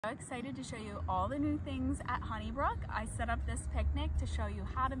So excited to show you all the new things at Honey Brook. I set up this picnic to show you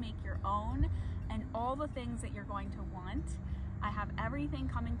how to make your own and all the things that you're going to want. I have everything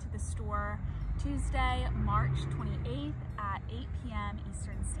coming to the store Tuesday, March 28th at 8 p.m.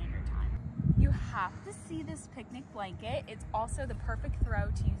 Eastern Standard Time. You have to see this picnic blanket. It's also the perfect throw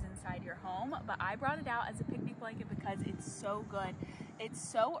to use inside your home, but I brought it out as a picnic blanket because it's so good. It's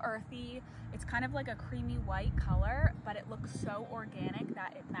so earthy. It's kind of like a creamy white color, but it looks so organic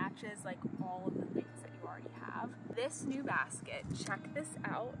that it matches like all of the things that you already have. This new basket, check this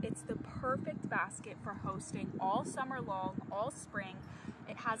out. It's the perfect basket for hosting all summer long, all spring.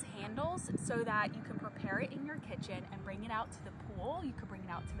 It has handles so that you can prepare it in your kitchen and bring it out to the pool. You could bring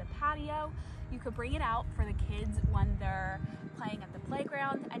it out to the patio. You could bring it out for the kids when they're playing at the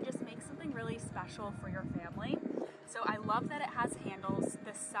playground and just make something really special for your family. So I love that it has handles.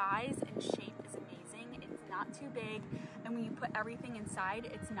 The size and shape is amazing. It's not too big, and when you put everything inside,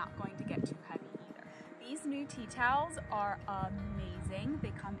 it's not going to get too heavy either. These new tea towels are amazing.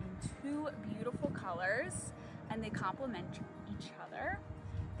 They come in two beautiful colors and they complement each other.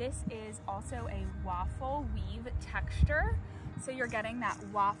 This is also a waffle weave texture. So you're getting that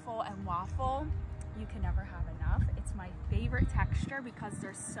waffle and waffle. You can never have enough. It's my favorite texture because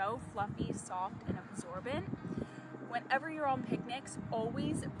they're so fluffy, soft, and absorbent. Whenever you're on picnics,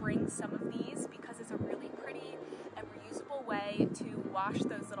 always bring some of these because it's a really pretty and reusable way to wash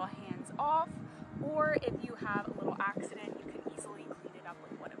those little hands off, or if you have a little accident, you can easily clean it up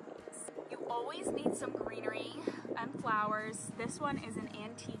with one of these. You always need some greenery and flowers. This one is an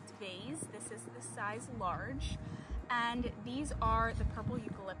antiqued vase. This is the size large, and these are the purple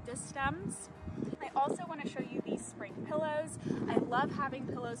eucalyptus stems. I also want to show you these spring pillows. I love having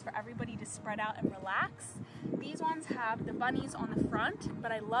pillows for everybody to spread out and relax. These ones have the bunnies on the front,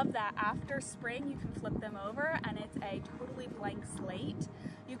 but I love that after spring you can flip them over and it's a totally blank slate.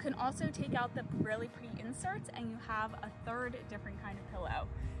 You can also take out the really pretty inserts and you have a third different kind of pillow.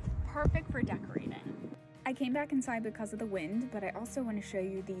 Perfect for decorating. I came back inside because of the wind, but I also want to show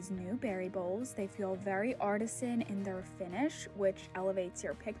you these new berry bowls. They feel very artisan in their finish, which elevates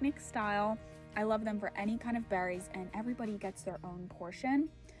your picnic style. I love them for any kind of berries, and everybody gets their own portion,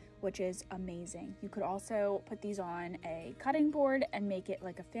 which is amazing. You could also put these on a cutting board and make it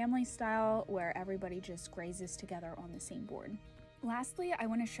like a family style where everybody just grazes together on the same board. Lastly, I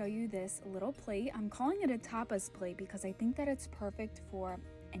want to show you this little plate. I'm calling it a tapas plate because I think that it's perfect for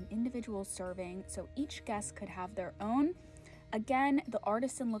an individual serving, so each guest could have their own. Again, the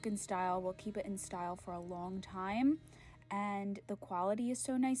artisan look and style will keep it in style for a long time, and the quality is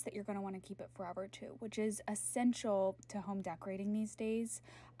so nice that you're going to want to keep it forever too, which is essential to home decorating these days.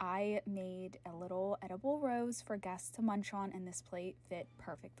 I made a little edible rose for guests to munch on, and this plate fit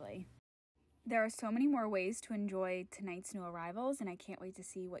perfectly. There are so many more ways to enjoy tonight's new arrivals, and I can't wait to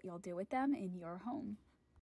see what you'll do with them in your home.